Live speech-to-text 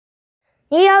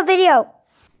Neo video.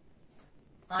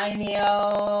 Hi,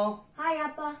 Neo. Hi,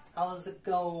 Appa. How's it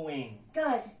going?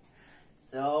 Good.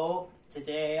 So,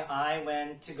 today I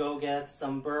went to go get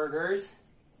some burgers,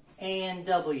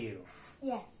 A&W.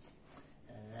 Yes.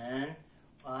 And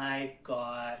I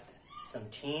got some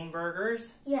teen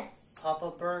burgers, Yes.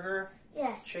 Papa burger,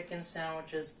 Yes. chicken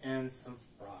sandwiches, and some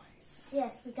fries.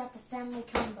 Yes, we got the family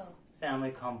combo.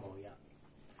 Family combo, yeah.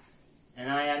 And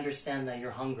I understand that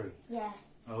you're hungry. Yes.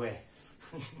 Okay.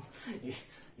 you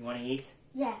want to eat?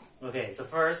 Yeah. Okay, so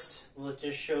first, we'll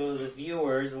just show the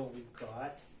viewers what we've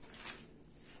got.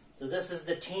 So this is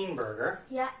the teen burger.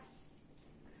 Yeah.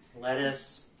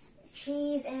 Lettuce.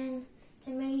 Cheese and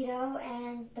tomato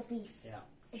and the beef. Yeah.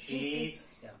 It's Cheese. juicy.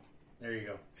 Yeah. There you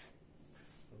go.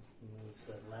 Move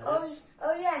the lettuce.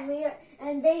 Oh yeah,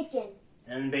 and bacon.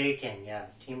 And bacon, yeah.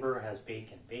 Teen burger has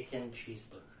bacon. Bacon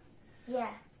cheeseburger. Yeah.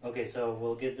 Okay, so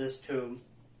we'll give this to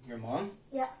your mom.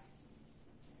 Yeah.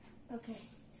 Okay.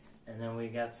 And then we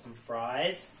got some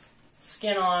fries.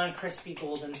 Skin on, crispy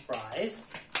golden fries.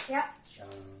 Yeah. We'll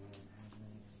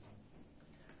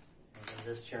give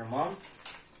this to your mom.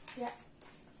 Yeah.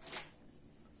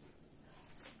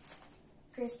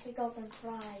 Crispy golden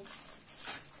fries.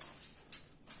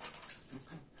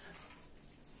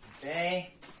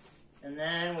 Okay. And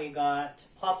then we got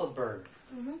Papa burger.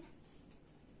 Mhm.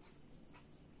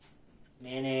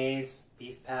 Mayonnaise,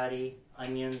 beef patty,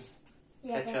 onions,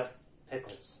 Yeah. ketchup,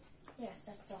 pickles. Yes,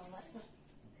 that's all. That's it.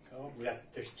 Go.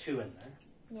 There's 2 in there.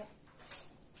 Yeah.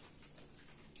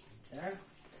 There.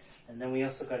 And then we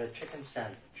also got a chicken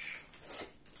sandwich.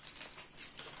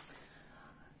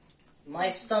 My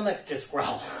stomach just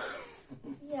growled.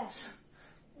 Yes.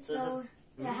 So So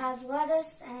it has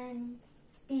lettuce and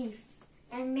beef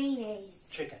and mayonnaise.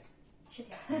 Chicken.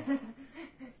 Chicken.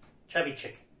 Chubby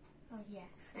chicken. Oh yeah.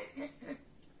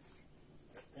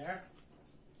 There.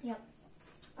 Yep.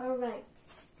 All right.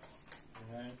 And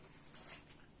then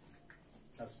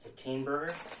that's the teen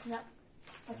burger. Yep.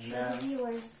 I'll And show the then-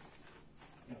 viewers.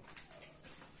 Yep.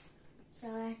 So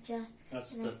I just.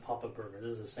 That's And the then- Papa burger.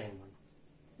 This is the same one.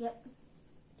 Yep.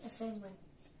 The same one.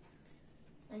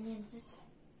 Onions,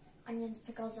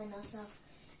 pickles, and also.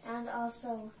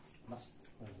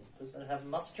 Does it have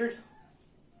mustard?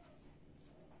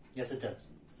 Yes, it does.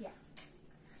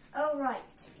 All right.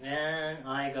 And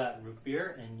I got root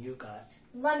beer, and you got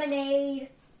Lemonade.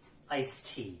 iced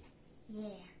tea.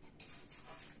 Yeah.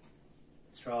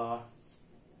 Straw.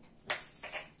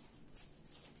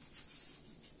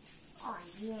 Oh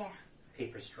yeah.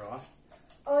 Paper straw.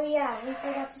 Oh yeah. We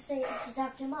forgot to say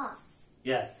itadakimasu.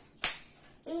 Yes.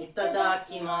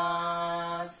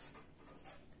 Itadakimasu.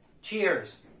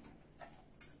 Cheers.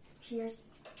 Cheers.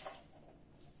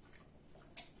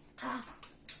 Ah.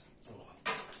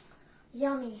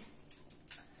 Yummy.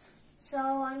 So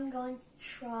I'm going to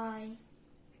try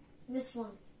this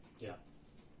one. Yeah.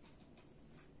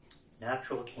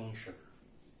 Natural cane sugar.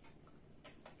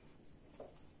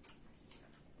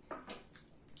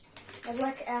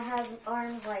 It has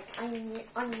arms like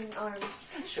onion arms.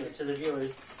 Show it to the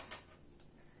viewers.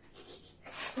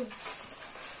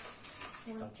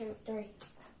 1, 2, 3.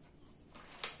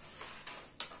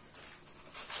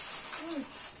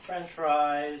 French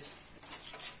fries.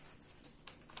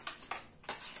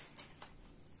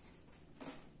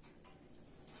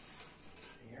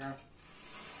 Here.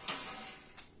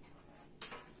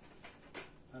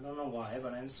 I don't know why,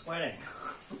 but I'm sweating.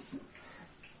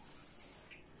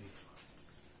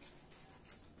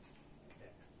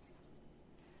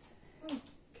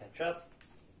 Ketchup.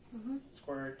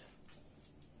 Squirt.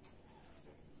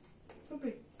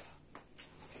 Poopy.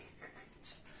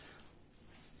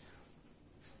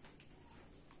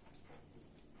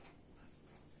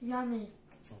 Yummy.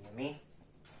 Yummy.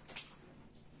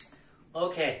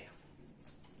 Okay.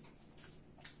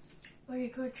 What are you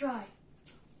going to try?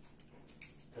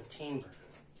 The teen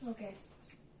burger. Okay.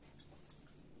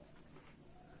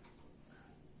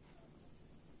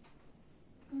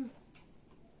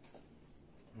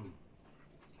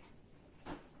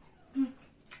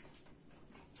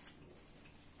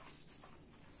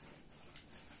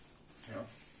 Yeah.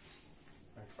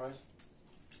 French fries.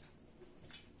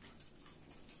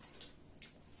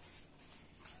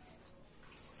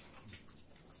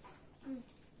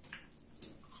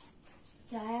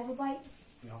 Can I have a bite?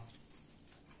 Yeah.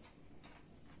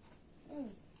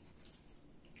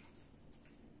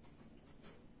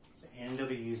 So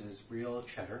A&W uses real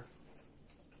cheddar.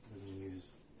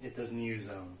 It doesn't use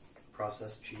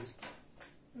processed cheese.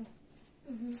 I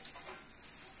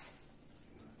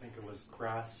think it was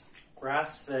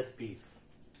grass-fed beef.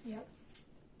 Yep.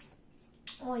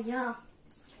 Oh yeah.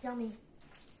 Yummy.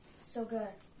 So good.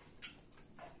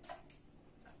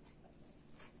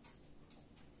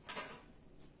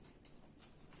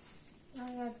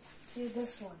 do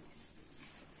this one.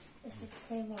 It's the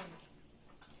same one.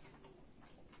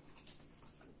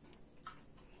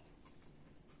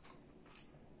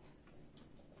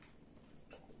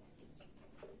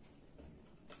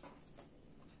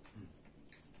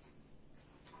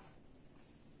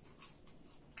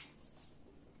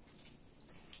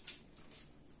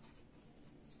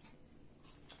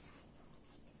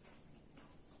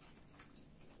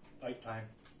 Bite time.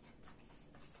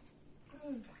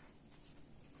 Mm.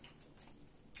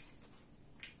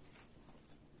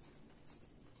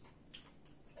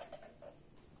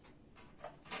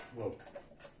 Whoa.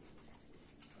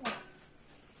 The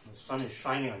sun is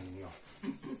shining on you.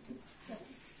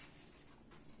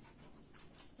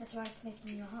 That's why it's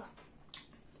making you hot.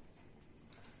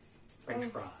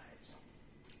 French fries.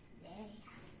 Yay.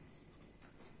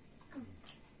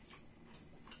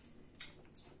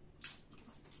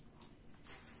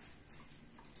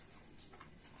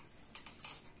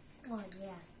 Oh, yeah.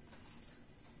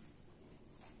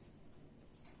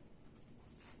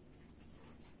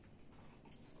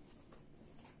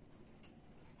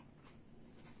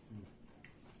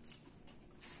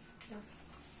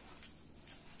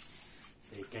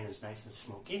 Bacon is nice and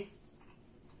smoky.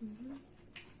 Mm-hmm.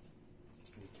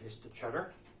 You taste the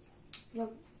cheddar.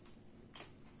 Yep.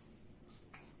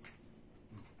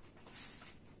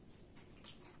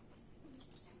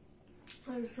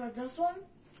 Have you tried this one?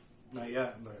 Not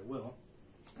yet, but I will.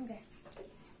 Okay.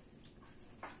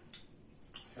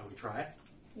 Shall we try it?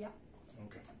 Yep.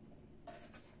 Okay.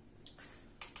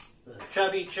 The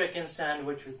chubby chicken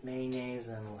sandwich with mayonnaise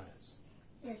and lettuce.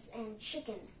 Yes, and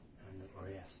chicken. And, oh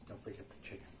yes, don't forget the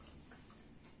chicken.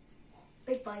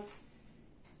 Big bite.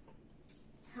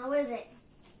 How is it?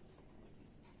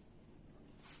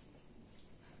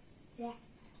 Yeah.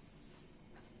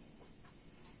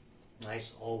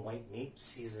 Nice all white meat,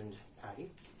 seasoned patty.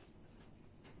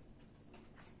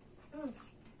 Mm.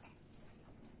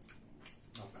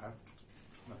 Not bad.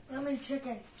 Not bad. Yummy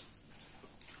chicken.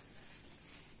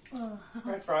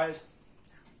 French fries.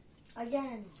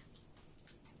 Again.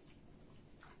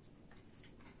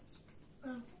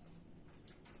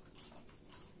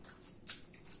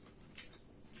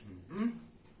 Mm-hmm.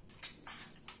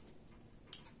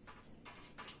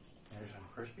 There's some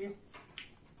crispy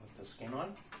with the skin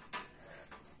on.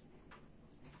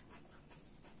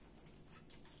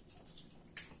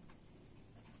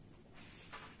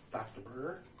 Back to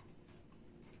burger.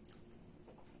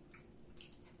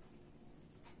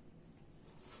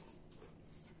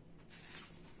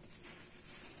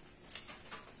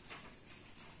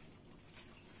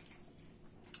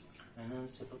 And then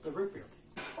sip of the root beer.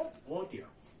 Oh dear.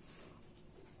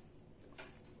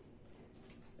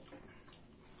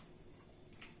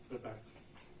 Put it back.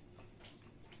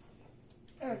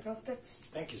 There, go fix.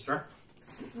 Thank you, sir.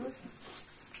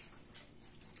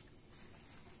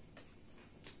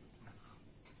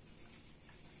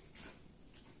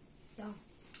 Yum.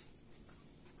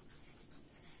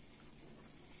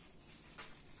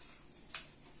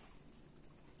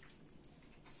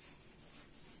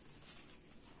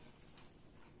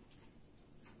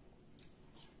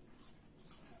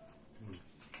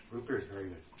 Root beer is very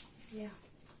good. Yeah.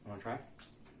 Want to try?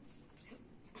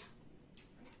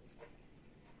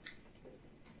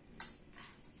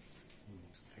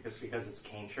 I guess because it's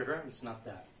cane sugar, it's not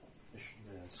that. The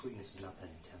sweetness is not that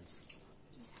intense.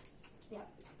 Yep.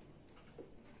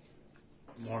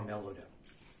 More mellowed out.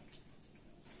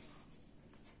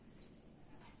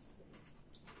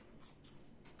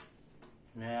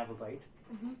 May I have a bite?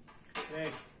 Mm-hmm.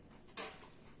 Okay.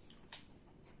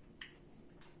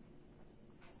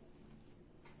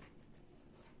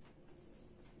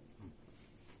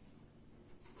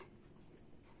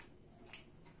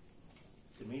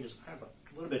 The meat is kind of a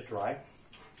little bit dry.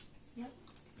 Yep.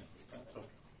 Yeah, that's okay.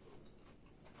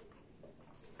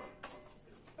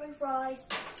 French fries.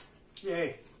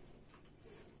 Yay!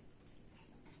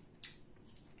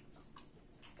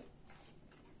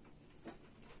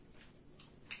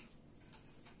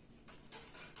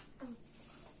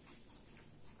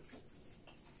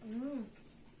 Mmm.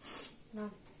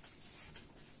 No.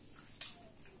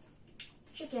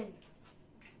 Chicken.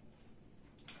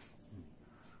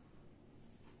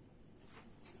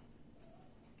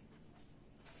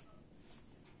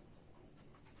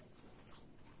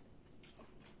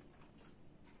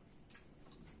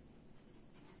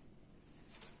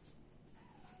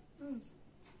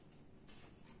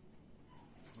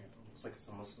 Yeah, it looks like it's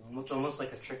almost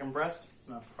like a chicken breast. It's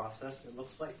not processed. It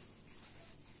looks like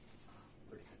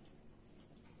pretty good.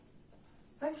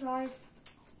 French fries.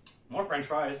 More French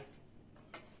fries.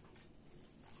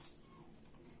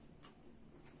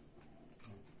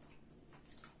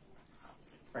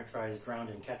 French fries drowned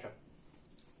in ketchup.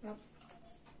 Yep.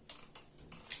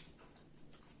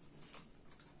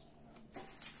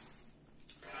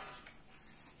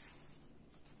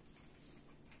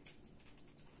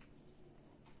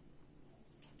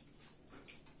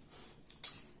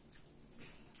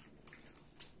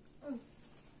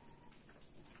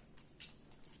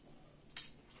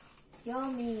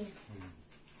 Yummy.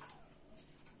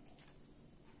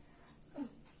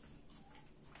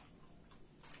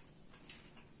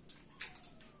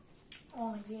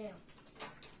 Oh yeah.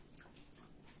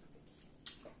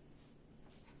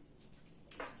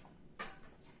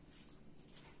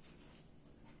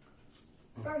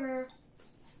 Burger.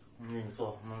 I'm getting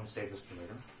full. I'm gonna save this for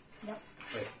later. Yep.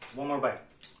 Wait, one more bite.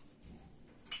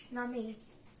 Not me.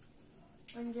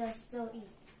 I'm gonna still eat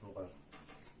Okay.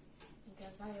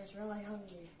 because I was really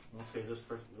hungry. We'll save this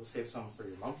for. We'll save some for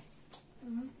your mom.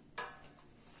 Mhm.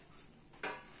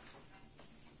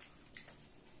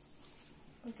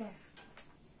 Okay.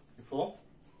 You full?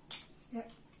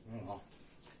 Yep. Oh.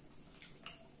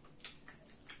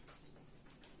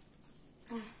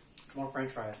 More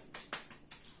French fries.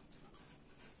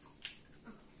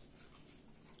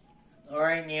 All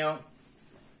right, Neil.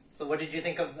 So, what did you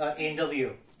think of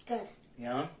A&W? Good.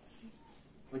 Yeah.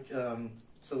 Which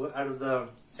so out of the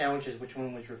sandwiches, which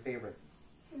one was your favorite?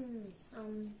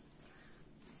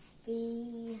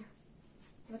 The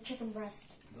chicken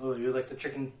breast. Oh, you like the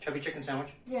chubby chicken sandwich?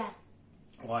 Yeah.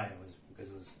 Why? It was because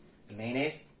it was the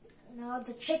mayonnaise. No,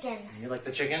 the chicken. You like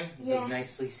the chicken? It Yeah. was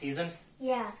nicely seasoned.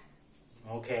 Yeah.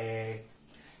 Okay.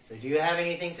 So, do you have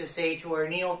anything to say to our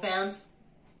Neo fans?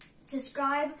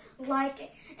 Subscribe,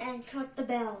 like, and click the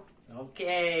bell.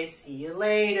 Okay. See you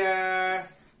later.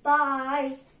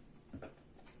 Bye.